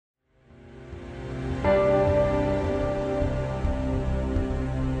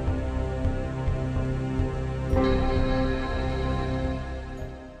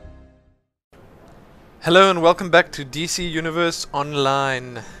Hello and welcome back to DC Universe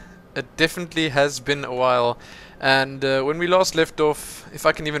Online. It definitely has been a while, and when we last left off, if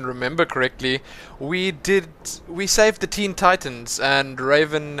I can even remember correctly, we saved the Teen Titans and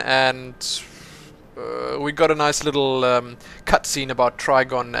Raven, and we got a nice little cutscene about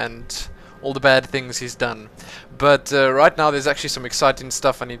Trigon and all the bad things he's done. But right now there's actually some exciting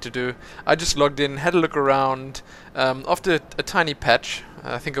stuff I need to do. I just logged in, had a look around after a tiny patch.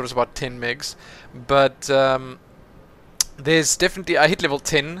 I think it was about 10 megs. But there's definitely, I hit level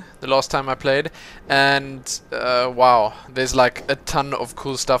 10 the last time I played, and wow, there's like a ton of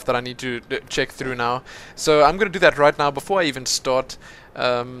cool stuff that I need to check through now. So I'm going to do that right now before I even start.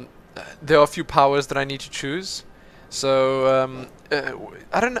 There are a few powers that I need to choose. So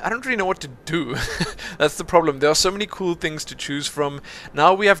I don't really know what to do. That's the problem. There are so many cool things to choose from.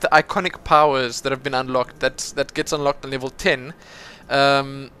 Now we have the iconic powers that have been unlocked. That gets unlocked on level 10.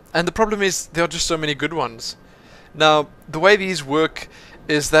 And the problem is there are just so many good ones. Now the way these work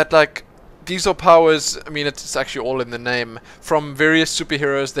is that, like, these are powers, I mean, it's actually all in the name, from various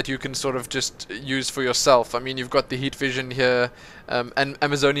superheroes that you can sort of just use for yourself. I mean, you've got the heat vision here, and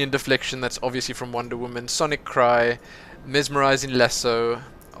Amazonian deflection, that's obviously from Wonder Woman, Sonic Cry, mesmerizing lasso,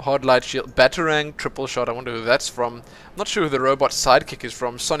 hard light shield, batarang, triple shot, I wonder who that's from. I'm not sure who the robot sidekick is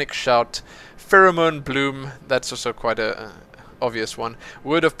from. Sonic shout, pheromone bloom, that's also quite a obvious one.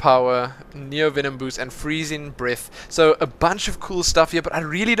 Word of power, neo venom boost, and freezing breath. So a bunch of cool stuff here, but I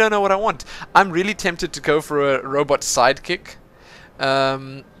really don't know what I want. I'm really tempted to go for a robot sidekick. I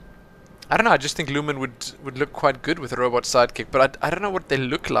don't know, I just think Lumin would look quite good with a robot sidekick, but I don't know what they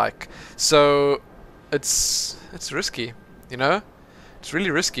look like. So it's risky, you know? It's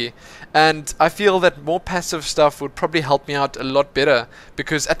really risky, and I feel that more passive stuff would probably help me out a lot better,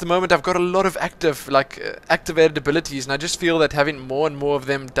 because at the moment I've got a lot of activated abilities, and I just feel that having more and more of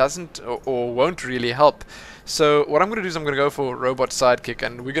them doesn't or won't really help. So what I'm going to do is I'm going to go for robot sidekick,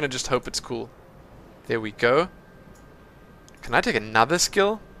 and we're going to just hope it's cool. There we go. Can I take another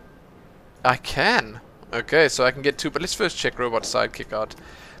skill? I can. Okay, so I can get two, but let's first check robot sidekick out,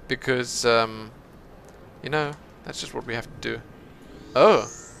 because you know, that's just what we have to do.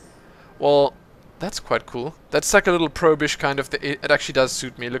 Oh, well, that's quite cool. That's like a little probish kind of thing. It actually does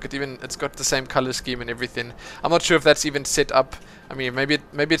suit me. Look at, even it's got the same color scheme and everything. I'm not sure if that's even set up. I mean, maybe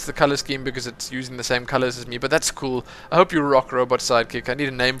it's the color scheme because it's using the same colors as me, but that's cool. I hope you rock, robot sidekick. I need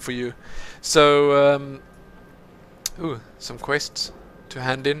a name for you. So, ooh, some quests to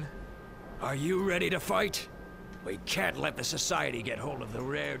hand in. Are you ready to fight? We can't let the Society get hold of the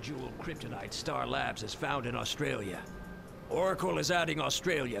rare jewel kryptonite Star Labs has found in Australia. Oracle is adding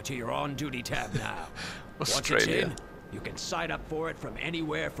Australia to your on-duty tab now. Australia. Once it's in, you can sign up for it from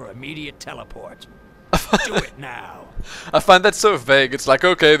anywhere for immediate teleport. Do it now. I find that so vague. It's like,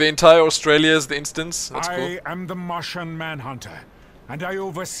 okay, the entire Australia is the instance. That's cool. I am the Martian Manhunter, and I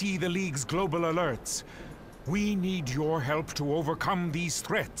oversee the League's global alerts. We need your help to overcome these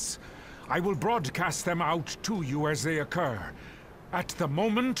threats. I will broadcast them out to you as they occur. At the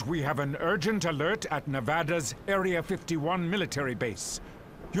moment, we have an urgent alert at Nevada's Area 51 military base.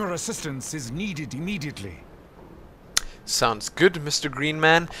 Your assistance is needed immediately. Sounds good, Mr. Green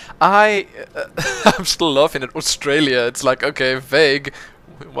Man. I'm still laughing at Australia. It's like, okay, vague.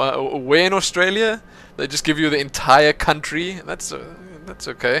 Where in Australia? They just give you the entire country. That's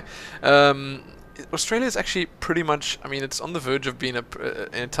okay. Australia is actually pretty much, I mean, it's on the verge of being an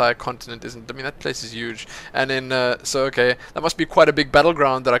entire continent, isn't it? I mean, that place is huge. And then, so okay, that must be quite a big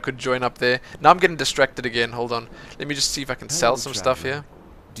battleground that I could join up there. Now I'm getting distracted again. Hold on. Let me just see if I can sell some stuff here.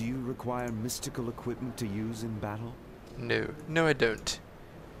 Do you require mystical equipment to use in battle? No. No, I don't.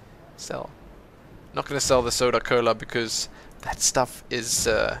 Sell. Not going to sell the soda cola because that stuff is,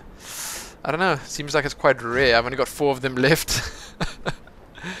 I don't know, seems like it's quite rare. I've only got 4 of them left.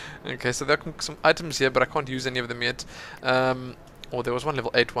 Okay, so there are some items here, but I can't use any of them yet. Oh, there was one level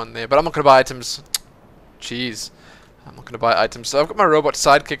 8 one there, but I'm not going to buy items. Jeez. I'm not going to buy items. So I've got my robot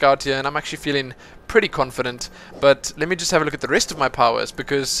sidekick out here, and I'm actually feeling pretty confident. But let me just have a look at the rest of my powers,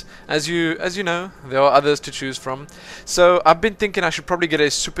 because as you know, there are others to choose from. So I've been thinking I should probably get a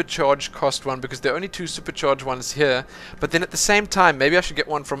supercharge cost one, because there are only 2 supercharge ones here. But then at the same time, maybe I should get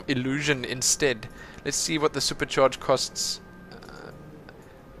one from illusion instead. Let's see what the supercharge costs.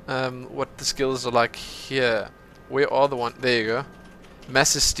 What the skills are like here. Where are the one? There you go.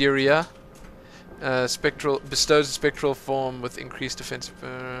 Mass hysteria. Spectral bestows a spectral form with increased defense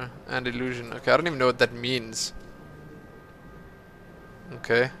and illusion. Okay, I don't even know what that means.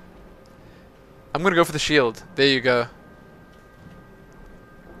 Okay. I'm gonna go for the shield. There you go.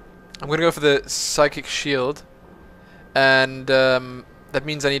 I'm gonna go for the psychic shield, and that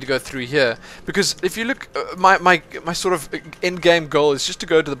means I need to go through here. Because if you look, my sort of end game goal is just to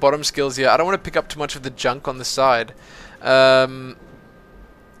go to the bottom skills here. I don't want to pick up too much of the junk on the side. And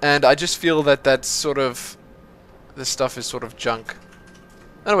I just feel that that's sort of, this stuff is sort of junk.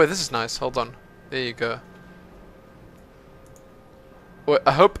 Oh wait, this is nice. Hold on. There you go. Well,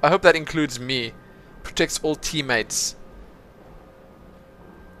 I hope that includes me. Protects all teammates.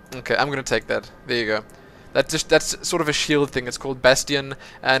 Okay, I'm gonna take that. There you go. That's sort of a shield thing. It's called Bastion,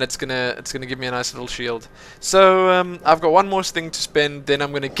 and it's gonna give me a nice little shield. So I've got one more thing to spend. Then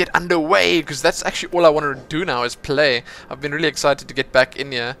I'm gonna get underway, because that's actually all I want to do now is play. I've been really excited to get back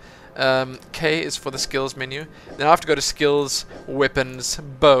in here. K is for the skills menu. Then I have to go to skills, weapons,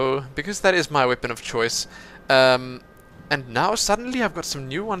 bow, because that is my weapon of choice. And now suddenly I've got some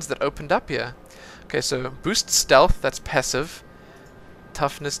new ones that opened up here. Okay, so boost stealth, that's passive.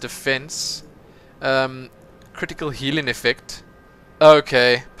 Toughness, defense. Critical healing effect.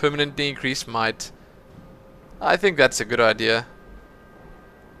 Okay, permanently increased might. I think that's a good idea.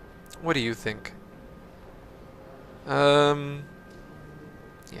 What do you think? Yeah.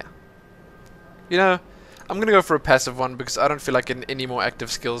 You know, I'm gonna go for a passive one because I don't feel like getting any more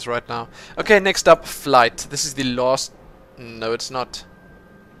active skills right now. Okay, next up, flight. This is the last... No, it's not.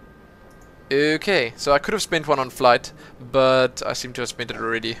 Okay, so I could have spent one on flight, but I seem to have spent it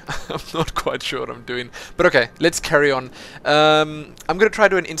already. I'm not quite sure what I'm doing. But okay, let's carry on. I'm going to try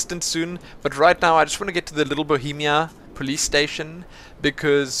to do an instant soon, but right now I just want to get to the Little Bohemia police station,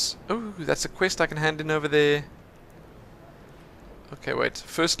 because... Oh, that's a quest I can hand in over there. Okay, wait.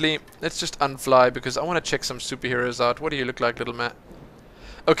 Firstly, let's just unfly, because I want to check some superheroes out. What do you look like, little man?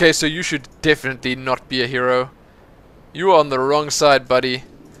 Okay, so you should definitely not be a hero. You are on the wrong side, buddy.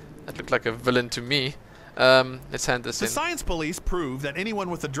 That looked like a villain to me. Let's hand this in. The science police prove that anyone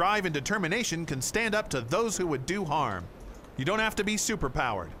with a drive and determination can stand up to those who would do harm. You don't have to be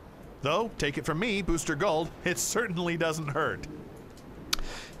superpowered. Though, take it from me, Booster Gold, it certainly doesn't hurt.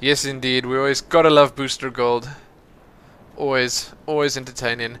 Yes, indeed. We always gotta love Booster Gold. Always, always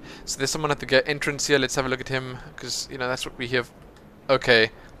entertaining. So there's someone at the entrance here. Let's have a look at him, because, you know, that's what we have.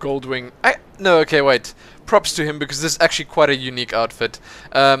 Okay, Goldwing. No, okay, wait. Props to him, because this is actually quite a unique outfit.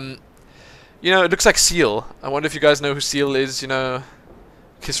 You know, it looks like Seal. I wonder if you guys know who Seal is, you know.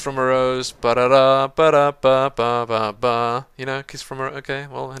 Kiss from a Rose. Ba-da-da, ba-da-ba-ba-ba-ba. You know, Kiss from a Rose. Okay,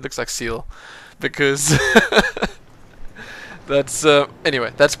 well, it looks like Seal. Because... that's,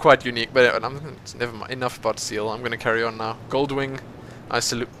 anyway, that's quite unique. But never mind. Enough about Seal. I'm going to carry on now. Goldwing. I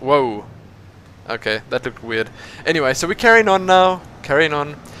salute... Whoa. Okay, that looked weird. Anyway, so we're carrying on now. Carrying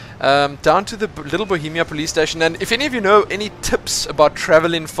on. Down to the Little Bohemia police station. And if any of you know any tips about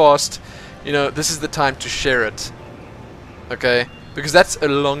traveling fast, you know, this is the time to share it. Okay? Because that's a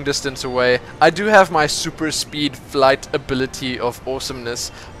long distance away. I do have my super speed flight ability of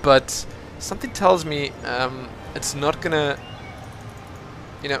awesomeness, but something tells me it's not gonna,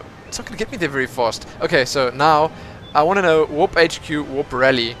 you know, it's not gonna get me there very fast. Okay, so now I want to know Warp HQ, Warp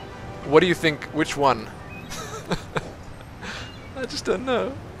Rally. What do you think? Which one? I just don't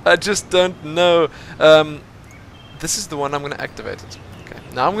know. I just don't know. This is the one I'm going to activate it. Okay.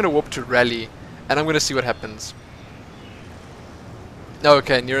 Now I'm going to warp to Rally, and I'm going to see what happens. No,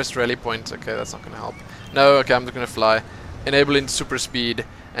 okay, nearest rally point. Okay, that's not going to help. No, okay, I'm just going to fly. Enabling super speed,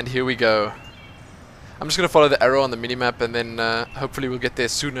 and here we go. I'm just going to follow the arrow on the minimap, and then hopefully we'll get there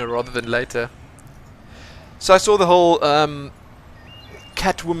sooner rather than later. So I saw the whole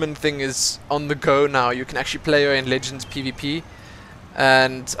Catwoman thing is on the go now. You can actually play her in Legends PvP.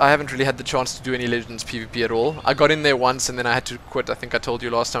 And I haven't really had the chance to do any Legends PvP at all. I got in there once and then I had to quit. I think I told you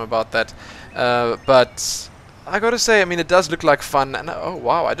last time about that. But I gotta say, I mean, it does look like fun. And oh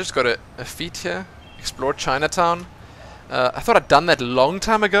wow, I just got a feat here. Explore Chinatown. I thought I'd done that a long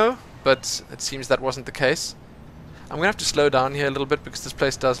time ago, but it seems that wasn't the case. I'm gonna have to slow down here a little bit because this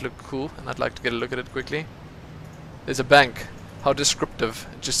place does look cool and I'd like to get a look at it quickly. There's a bank. How descriptive.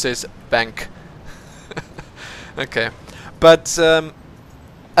 It just says bank. Okay. But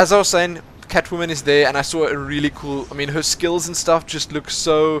as I was saying, Catwoman is there, and I saw a really cool... I mean, her skills and stuff just look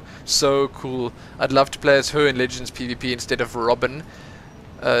so cool. I'd love to play as her in Legends PvP instead of Robin.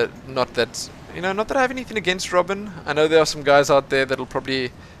 Not that... You know, not that I have anything against Robin. I know there are some guys out there that'll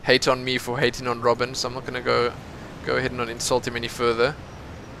probably hate on me for hating on Robin, so I'm not going to go ahead and not insult him any further.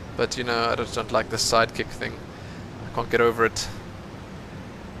 But, you know, I just don't like this sidekick thing. I can't get over it.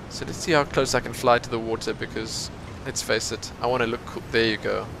 So let's see how close I can fly to the water, because... Let's face it, I want to look cool. There you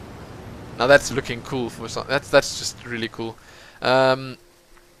go. Now that's looking cool for some. That's just really cool. I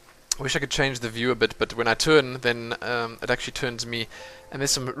wish I could change the view a bit, but when I turn, then it actually turns me. And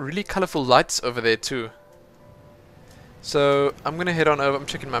there's some really colorful lights over there too. So I'm gonna head on over. I'm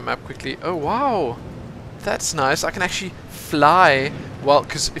checking my map quickly. Oh wow, that's nice. I can actually fly. Well,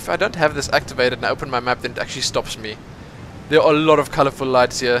 because if I don't have this activated and I open my map, then it actually stops me. There are a lot of colorful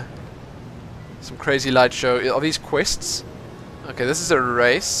lights here. Some crazy light show. Are these quests? Okay, this is a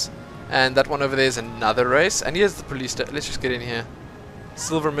race. And that one over there is another race. And here's the police station. Let's just get in here.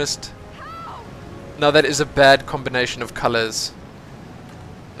 Silver mist. Now that is a bad combination of colors.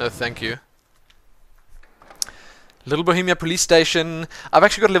 No, thank you. Little Bohemia Police Station. I've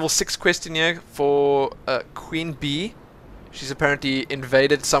actually got a level 6 quest in here for Queen Bee. She's apparently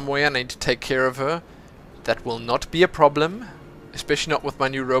invaded somewhere and I need to take care of her. That will not be a problem. Especially not with my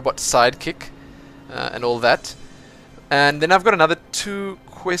new robot sidekick and all that. And then I've got another 2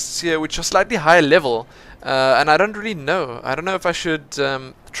 quests here which are slightly higher level. And I don't really know. I don't know if I should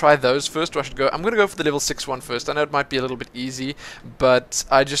try those first or I should go. I'm going to go for the level 6 one first. I know it might be a little bit easy, but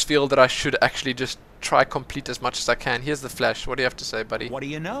I just feel that I should actually just try complete as much as I can. Here's the Flash. What do you have to say, buddy? What do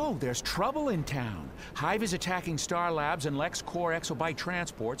you know? There's trouble in town. Hive is attacking Star Labs and LexCorp exobyte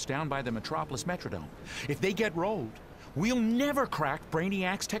transports down by the Metropolis Metrodome. If they get rolled, we'll never crack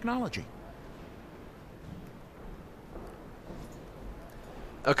Brainiac's technology.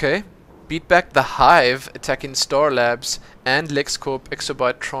 Okay. Beat back the Hive attacking Star Labs and LexCorp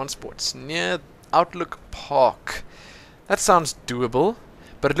exobyte transports near Outlook Park. That sounds doable,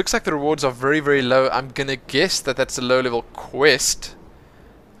 but it looks like the rewards are very, very low. I'm gonna guess that that's a low-level quest.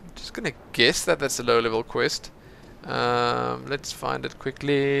 I'm just gonna guess that that's a low-level quest. Let's find it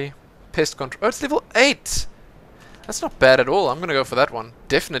quickly. Pest control. Oh, it's level 8! That's not bad at all. I'm gonna go for that one.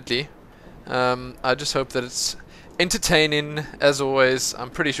 Definitely. I just hope that it's entertaining, as always.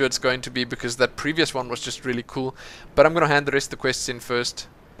 I'm pretty sure it's going to be because that previous one was just really cool. But I'm going to hand the rest of the quests in first.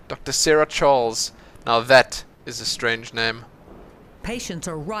 Dr. Sarah Charles. Now that is a strange name. Patients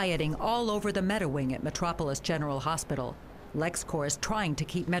are rioting all over the Metawing at Metropolis General Hospital. LexCorp is trying to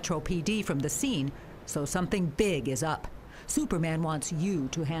keep Metro PD from the scene, so something big is up. Superman wants you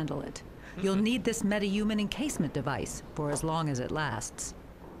to handle it. You'll need this metahuman encasement device for as long as it lasts.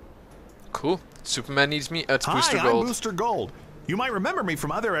 Cool. Superman needs me. It's Hi, Booster I'm Gold. Booster Gold. You might remember me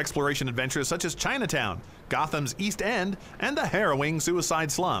from other exploration adventures such as Chinatown, Gotham's East End, and the harrowing Suicide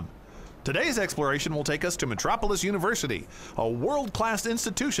Slum. Today's exploration will take us to Metropolis University, a world-class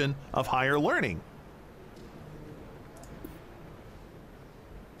institution of higher learning.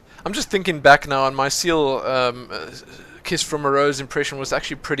 I'm just thinking back now, and my Seal Kiss from a Rose impression was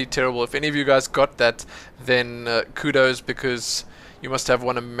actually pretty terrible. If any of you guys got that, then kudos, because you must have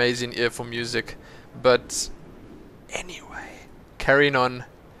one amazing ear for music. But anyway, carrying on.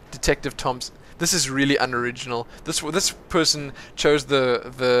 Detective Thompson. This is really unoriginal. This person chose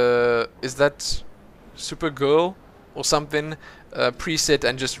the is that Supergirl or something preset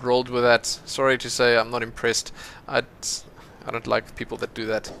and just rolled with that. Sorry to say, I'm not impressed. I don't like people that do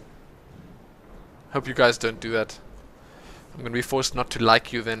that. Hope you guys don't do that. I'm gonna be forced not to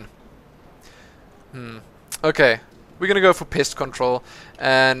like you then. Okay. We're gonna go for pest control,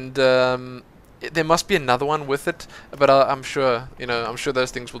 and there must be another one with it, but I'm sure, I'm sure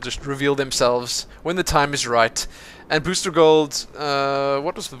those things will just reveal themselves when the time is right. And Booster Gold,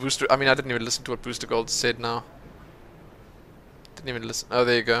 what was the booster? I mean, I didn't even listen to what Booster Gold said now. Didn't even listen. Oh,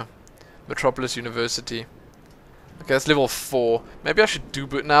 there you go. Metropolis University. Okay, that's level 4. Maybe I should do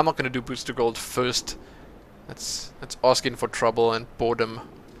no, I'm not gonna do Booster Gold first. That's asking for trouble and boredom.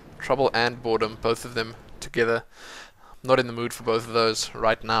 Trouble and boredom, both of them together. Not in the mood for both of those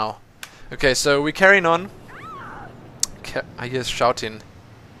right now. Okay, so we're carrying on. I hear shouting.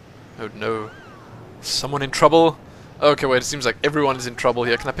 Oh no. Someone in trouble? Okay, wait, it seems like everyone is in trouble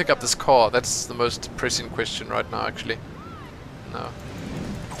here. Can I pick up this car? That's the most pressing question right now, actually. No.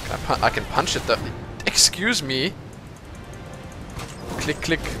 I can punch it though. Excuse me. Click,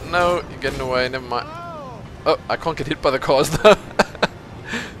 click. No, you're getting away. Never mind. Oh, I can't get hit by the cars though.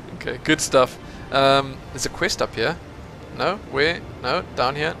 Okay, good stuff. There's a quest up here. No? Where? No?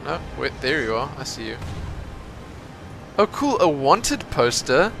 Down here? No? Where? There you are. I see you. Oh, cool. A wanted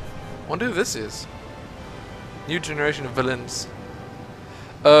poster. Wonder who this is. New generation of villains.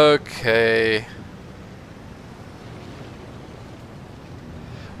 Okay.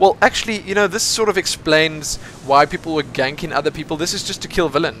 Well, actually, this sort of explains why people were ganking other people. This is just to kill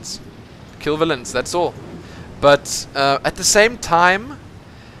villains. Kill villains, that's all. But at the same time,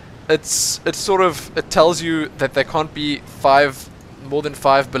 it tells you that there can't be more than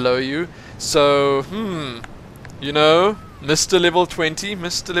 5 below you. So, Mr. Level 20,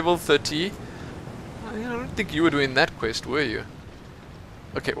 Mr. Level 30. I don't think you were doing that quest, were you?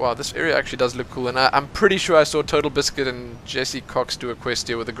 Okay, wow, this area actually does look cool, and I'm pretty sure I saw Total Biscuit and Jesse Cox do a quest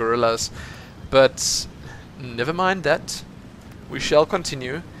here with the gorillas. But never mind that. We shall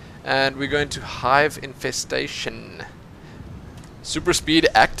continue. And we're going to hive infestation. Super speed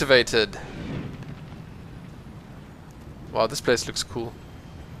activated. Wow, this place looks cool.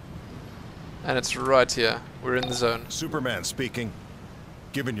 And it's right here. We're in the zone. Superman speaking.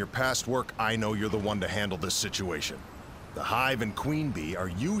 Given your past work, I know you're the one to handle this situation. The Hive and Queen Bee are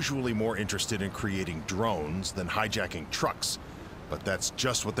usually more interested in creating drones than hijacking trucks. But that's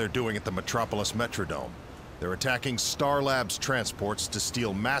just what they're doing at the Metropolis Metrodome. They're attacking Star Labs transports to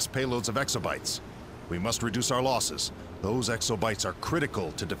steal mass payloads of exobytes. We must reduce our losses. Those exobytes are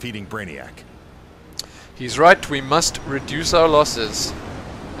critical to defeating Brainiac. He's right, we must reduce our losses.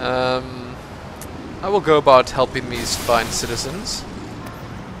 I will go about helping these fine citizens.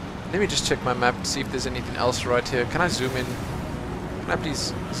 Let me just check my map to see if there's anything else right here. Can I zoom in? Can I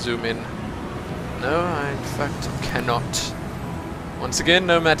please zoom in? No, I in fact cannot. Once again,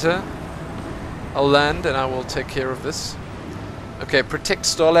 no matter. I'll land and I will take care of this. Okay, protect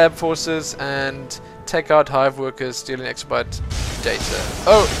Star Lab forces and take out Hive workers stealing exobyte data.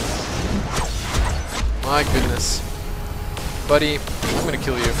 Oh! My goodness. Buddy, I'm gonna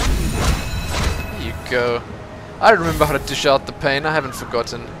kill you. There you go. I remember how to dish out the pain, I haven't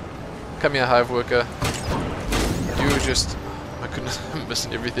forgotten. Come here, Hive worker. You just... my goodness, I'm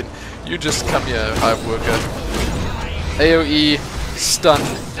missing everything. You just come here, Hive worker. AoE, stun,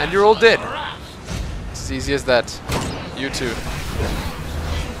 and you're all dead. It's as easy as that. You too.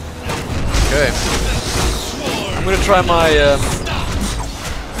 Okay. I'm gonna try my...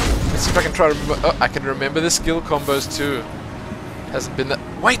 let's see if I can try to remember... oh, I can remember the skill combos too. Hasn't been that...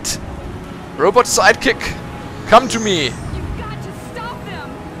 wait! Robot sidekick! Come to me! You've got to stop them!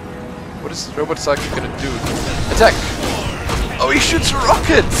 What is Robot Sidekick gonna do? Attack! Oh, he shoots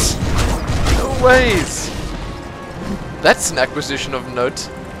rockets! No ways! That's an acquisition of note.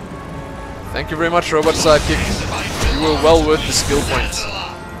 Thank you very much, Robot Sidekick. You were well worth the skill points.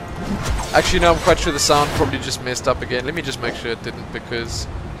 Actually, no, I'm quite sure the sound probably just messed up again. Let me just make sure it didn't, because...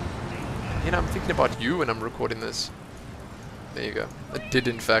 you know, I'm thinking about you when I'm recording this. There you go. It did,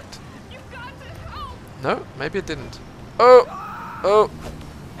 in fact. No, maybe it didn't. Oh! Oh!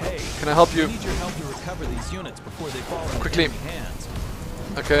 Hey, can I help you? I need your help to recover these units before they fall into quickly enemy hands.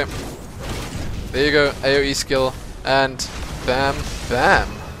 Okay. There you go. AoE skill. And bam, bam.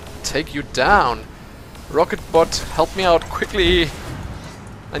 Take you down. Rocket bot, help me out quickly.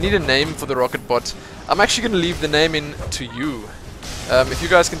 I need a name for the rocket bot. I'm actually going to leave the name in to you. If you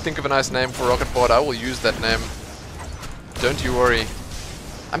guys can think of a nice name for rocket bot, I will use that name. Don't you worry.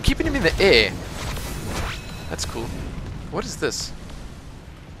 I'm keeping him in the air. That's cool. What is this?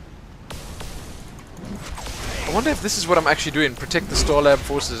 I wonder if this is what I'm actually doing. Protect the Star Lab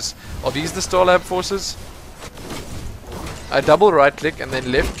forces. Are these the Star Lab forces? I double right click and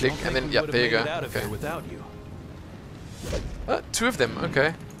then left click and then... yeah, there you go. Okay. Without you. Two of them,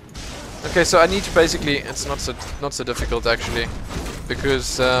 okay. Okay, so I need to basically... it's not so difficult actually.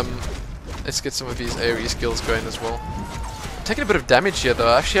 Because let's get some of these AoE skills going as well. I'm taking a bit of damage here though.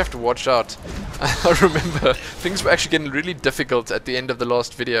 I actually have to watch out. I remember things were actually getting really difficult at the end of the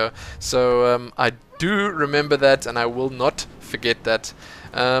last video. So I do remember that and I will not forget that.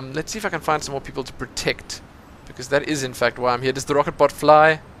 Let's see if I can find some more people to protect. Because that is in fact why I'm here. Does the rocket bot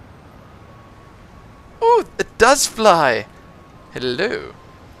fly? Oh, it does fly! Hello.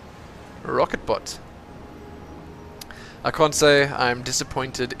 Rocket bot. I can't say I'm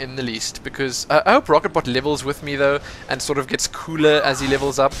disappointed in the least, because I hope Rocketbot levels with me though, and sort of gets cooler as he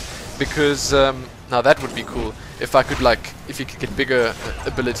levels up, because now that would be cool, if I could if he could get bigger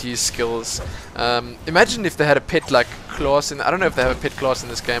abilities, skills. Imagine if they had a pet like class I don't know if they have a pet class in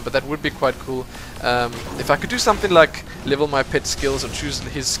this game, but that would be quite cool. If I could do something like level my pet skills or choose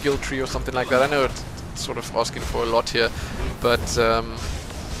his skill tree or something like that. I know it's sort of asking for a lot here, but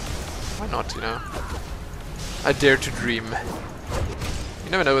why not, you know? I dare to dream.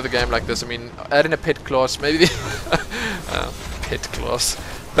 You never know with a game like this. I mean, add in a pet class, maybe. Pet class.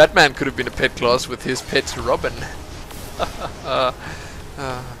 Batman could have been a pet class with his pet Robin. No.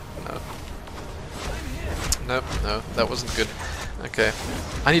 No, that wasn't good. Okay.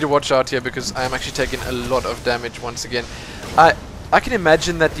 I need to watch out here because I am actually taking a lot of damage once again. I can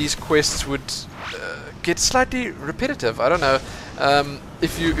imagine that these quests would get slightly repetitive. I don't know.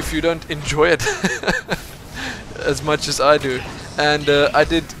 If you don't enjoy it as much as I do. And I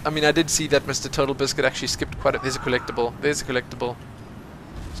did see that Mr. Total Biscuit actually skipped quite a... there's a collectible. There's a collectible.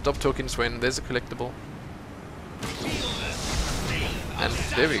 Stop talking, Swen. There's a collectible. And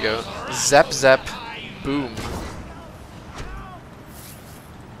there we go. Zap, zap, boom.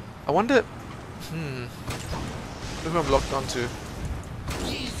 I wonder... who I'm locked onto.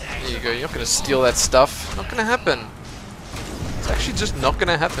 There you go. You're not gonna steal that stuff. Not gonna happen. It's actually just not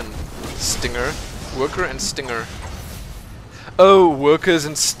gonna happen. Stinger. Worker and Stinger. Oh, workers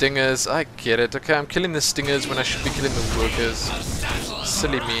and stingers. I get it. Okay, I'm killing the stingers when I should be killing the workers.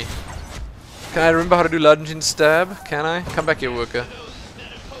 Silly me. Can I remember how to do lunge and stab? Can I? Come back here, worker.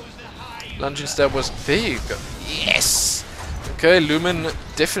 Lunge and stab was... There you go. Yes! Okay, Lumin,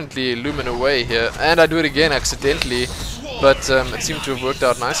 definitely Lumin away here. And I do it again accidentally, but it seemed to have worked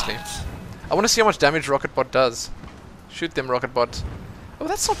out nicely. I want to see how much damage Rocketbot does. Shoot them, Rocketbot. Oh,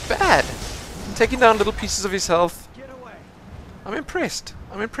 that's not bad. Taking down little pieces of his health. I'm impressed.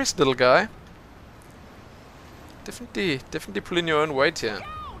 I'm impressed, little guy. Definitely pulling your own weight here.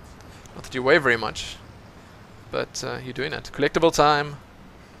 Not that you weigh very much, but you're doing it. Collectible time.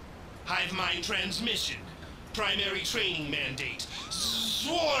 Hive mind transmission. Primary training mandate.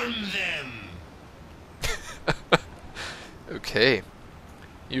 Swarm them! Okay.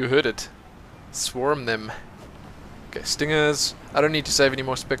 You heard it. Swarm them. Okay, stingers. I don't need to save any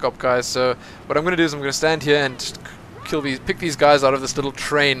more spec op guys, so what I'm going to do is I'm going to stand here and just pick these guys out of this little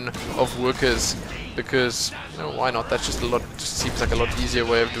train of workers, because, you know, why not? That's just just seems like a lot easier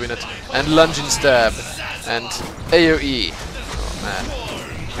way of doing it. And lunge and stab. And AoE. Oh man.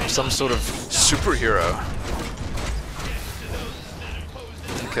 I'm some sort of superhero.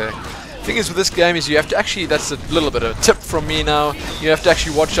 Okay. Thing is with this game is you have to actually, that's a little bit of a tip from me now, you have to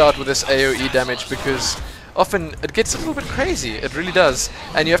actually watch out with this AoE damage, because often it gets a little bit crazy, it really does.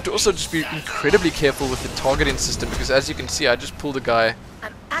 And you have to also just be incredibly careful with the targeting system, because as you can see I just pulled a guy.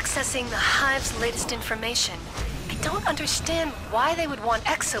 I'm accessing the Hive's latest information. I don't understand why they would want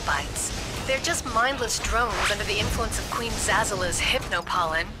exobites. They're just mindless drones under the influence of Queen Zazzala's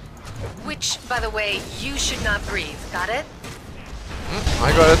hypnopollen. Which, by the way, you should not breathe, got it?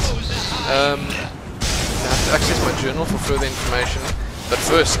 I got it. I have to access my journal for further information. But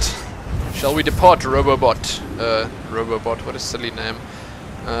first, shall we depart, Robobot? Robobot, what a silly name.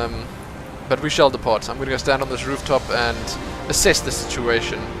 But we shall depart. I'm going to go stand on this rooftop and assess the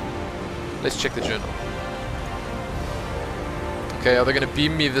situation. Let's check the journal. Okay, are they going to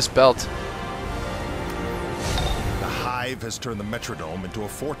beam me this belt? Hive has turned the Metrodome into a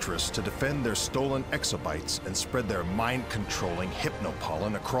fortress to defend their stolen exobites and spread their mind-controlling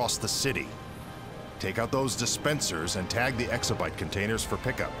hypnopollen across the city. Take out those dispensers and tag the exobite containers for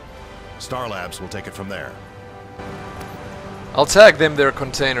pickup. Star Labs will take it from there. I'll tag them their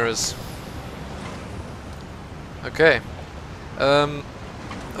containers. Okay. Oh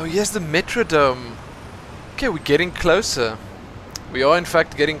yes, the Metrodome. Okay, we're getting closer. We are in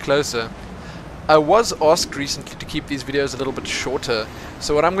fact getting closer. I was asked recently to keep these videos a little bit shorter,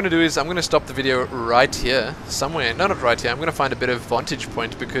 so what I'm going to do is I'm going to stop the video right here, somewhere. No, not right here. I'm going to find a better vantage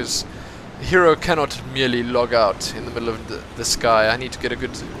point, because Hero cannot merely log out in the middle of the sky. I need to get a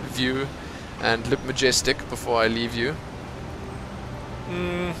good view and look majestic before I leave you.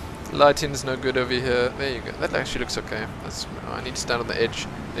 Lighting's no good over here. There you go. That actually looks okay. That's, oh, I need to stand on the edge.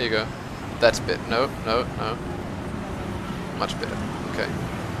 There you go. That's better. No. Much better. Okay.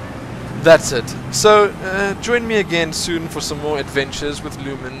 That's it. So, join me again soon for some more adventures with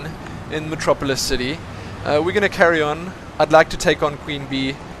Lumin in Metropolis City. We're going to carry on. I'd like to take on Queen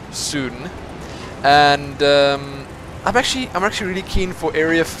Bee soon. And I'm actually really keen for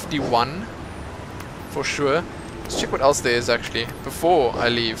Area 51. For sure. Let's check what else there is actually. Before I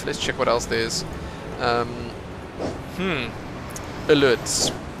leave, let's check what else there is.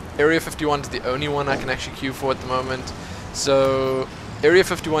 Alerts. Area 51 is the only one I can actually queue for at the moment. So... Area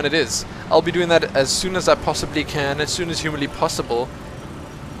 51 it is. I'll be doing that as soon as I possibly can, as soon as humanly possible.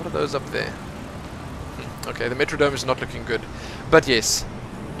 What are those up there? Okay, the Metrodome is not looking good. But yes,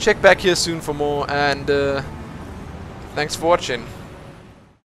 check back here soon for more, and thanks for watching.